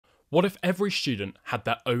What if every student had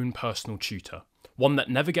their own personal tutor? One that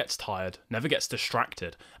never gets tired, never gets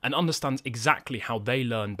distracted, and understands exactly how they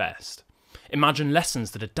learn best. Imagine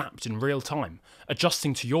lessons that adapt in real time,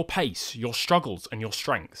 adjusting to your pace, your struggles, and your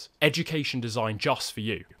strengths. Education designed just for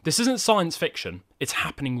you. This isn't science fiction, it's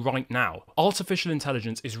happening right now. Artificial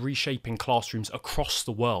intelligence is reshaping classrooms across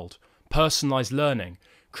the world. Personalised learning,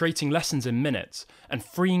 creating lessons in minutes, and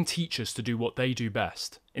freeing teachers to do what they do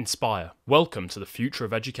best: inspire. Welcome to the future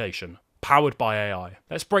of education, powered by AI.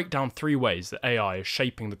 Let's break down 3 ways that AI is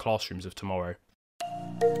shaping the classrooms of tomorrow.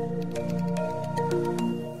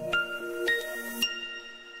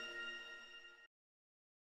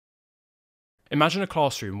 Imagine a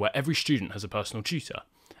classroom where every student has a personal tutor,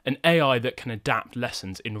 an AI that can adapt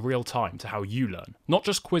lessons in real time to how you learn. Not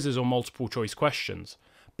just quizzes or multiple choice questions,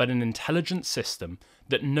 but an intelligent system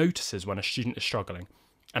that notices when a student is struggling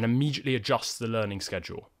and immediately adjusts the learning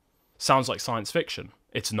schedule. Sounds like science fiction?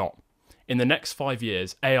 It's not. In the next 5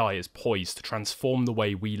 years, AI is poised to transform the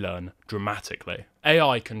way we learn dramatically.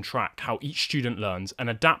 AI can track how each student learns and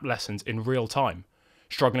adapt lessons in real time.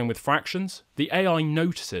 Struggling with fractions? The AI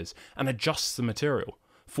notices and adjusts the material.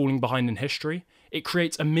 Falling behind in history? It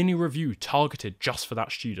creates a mini review targeted just for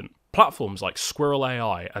that student. Platforms like Squirrel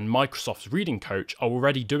AI and Microsoft's Reading Coach are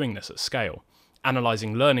already doing this at scale,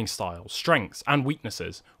 analysing learning styles, strengths, and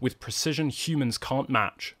weaknesses with precision humans can't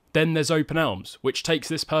match. Then there's openelms, which takes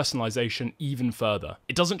this personalisation even further.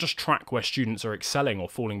 It doesn't just track where students are excelling or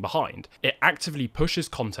falling behind, it actively pushes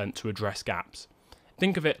content to address gaps.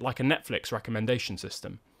 Think of it like a Netflix recommendation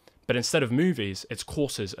system, but instead of movies, it's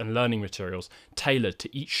courses and learning materials tailored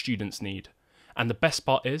to each student's need. And the best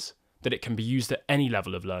part is that it can be used at any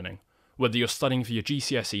level of learning, whether you're studying for your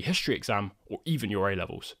GCSE history exam or even your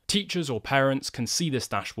A-levels. Teachers or parents can see this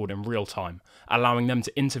dashboard in real time, allowing them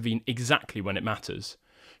to intervene exactly when it matters.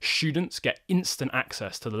 Students get instant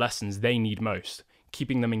access to the lessons they need most,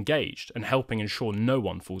 keeping them engaged and helping ensure no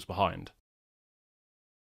one falls behind.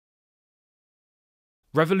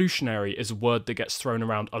 Revolutionary is a word that gets thrown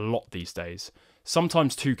around a lot these days,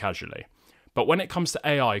 sometimes too casually. But when it comes to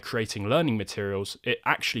AI creating learning materials, it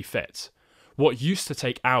actually fits. What used to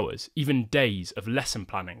take hours, even days of lesson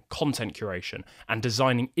planning, content curation, and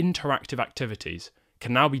designing interactive activities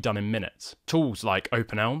can now be done in minutes. Tools like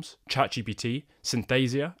openelms, ChatGPT,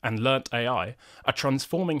 Synthesia, and Learnt AI are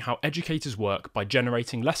transforming how educators work by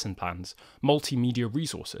generating lesson plans, multimedia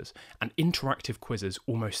resources, and interactive quizzes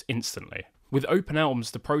almost instantly. With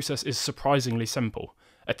openelms, the process is surprisingly simple.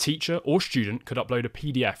 A teacher or student could upload a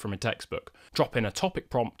PDF from a textbook, drop in a topic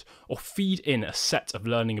prompt, or feed in a set of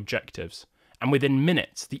learning objectives. And within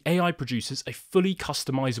minutes, the AI produces a fully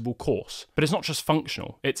customizable course. But it's not just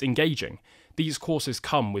functional, it's engaging. These courses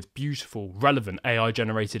come with beautiful, relevant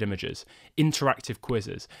AI-generated images, interactive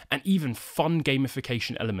quizzes, and even fun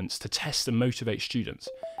gamification elements to test and motivate students.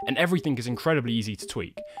 And everything is incredibly easy to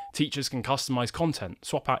tweak. Teachers can customize content,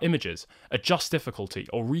 swap out images, adjust difficulty,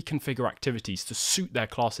 or reconfigure activities to suit their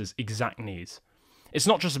class's exact needs. It's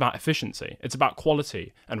not just about efficiency, it's about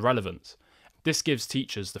quality and relevance. This gives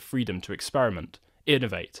teachers the freedom to experiment,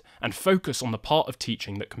 innovate, and focus on the part of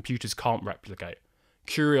teaching that computers can't replicate: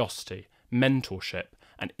 curiosity, mentorship,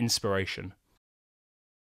 and inspiration.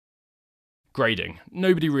 Grading.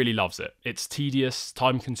 Nobody really loves it. It's tedious,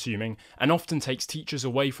 time-consuming, and often takes teachers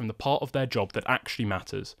away from the part of their job that actually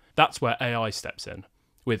matters. That's where AI steps in.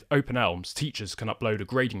 With openelms, teachers can upload a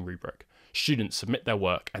grading rubric, students submit their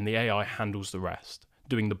work, and the AI handles the rest,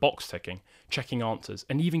 doing the box ticking, checking answers,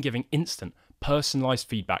 and even giving instant, personalised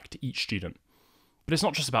feedback to each student. But it's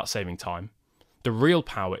not just about saving time. The real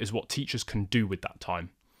power is what teachers can do with that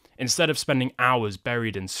time. Instead of spending hours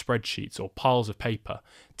buried in spreadsheets or piles of paper,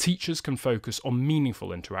 teachers can focus on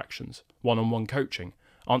meaningful interactions, one-on-one coaching,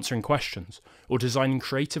 answering questions, or designing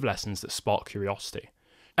creative lessons that spark curiosity.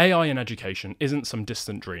 AI in education isn't some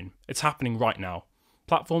distant dream, it's happening right now.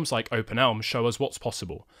 Platforms like openelms show us what's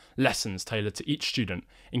possible: lessons tailored to each student,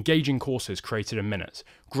 engaging courses created in minutes,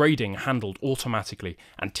 grading handled automatically,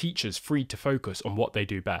 and teachers freed to focus on what they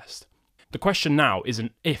do best. The question now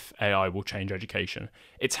isn't if AI will change education,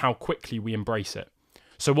 it's how quickly we embrace it.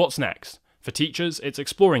 So what's next? For teachers, it's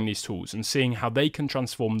exploring these tools and seeing how they can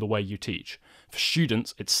transform the way you teach. For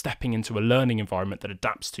students, it's stepping into a learning environment that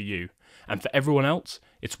adapts to you. And for everyone else,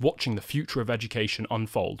 it's watching the future of education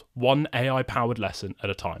unfold, one AI-powered lesson at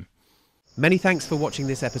a time. Many thanks for watching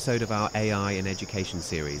this episode of our AI in Education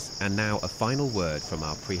series. And now a final word from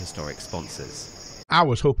our prehistoric sponsors. I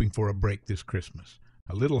was hoping for a break this Christmas,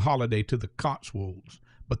 a little holiday to the Cotswolds,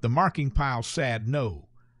 but the marking pile said no.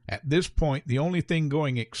 At this point, the only thing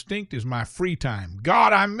going extinct is my free time.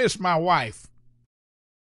 God, I miss my wife.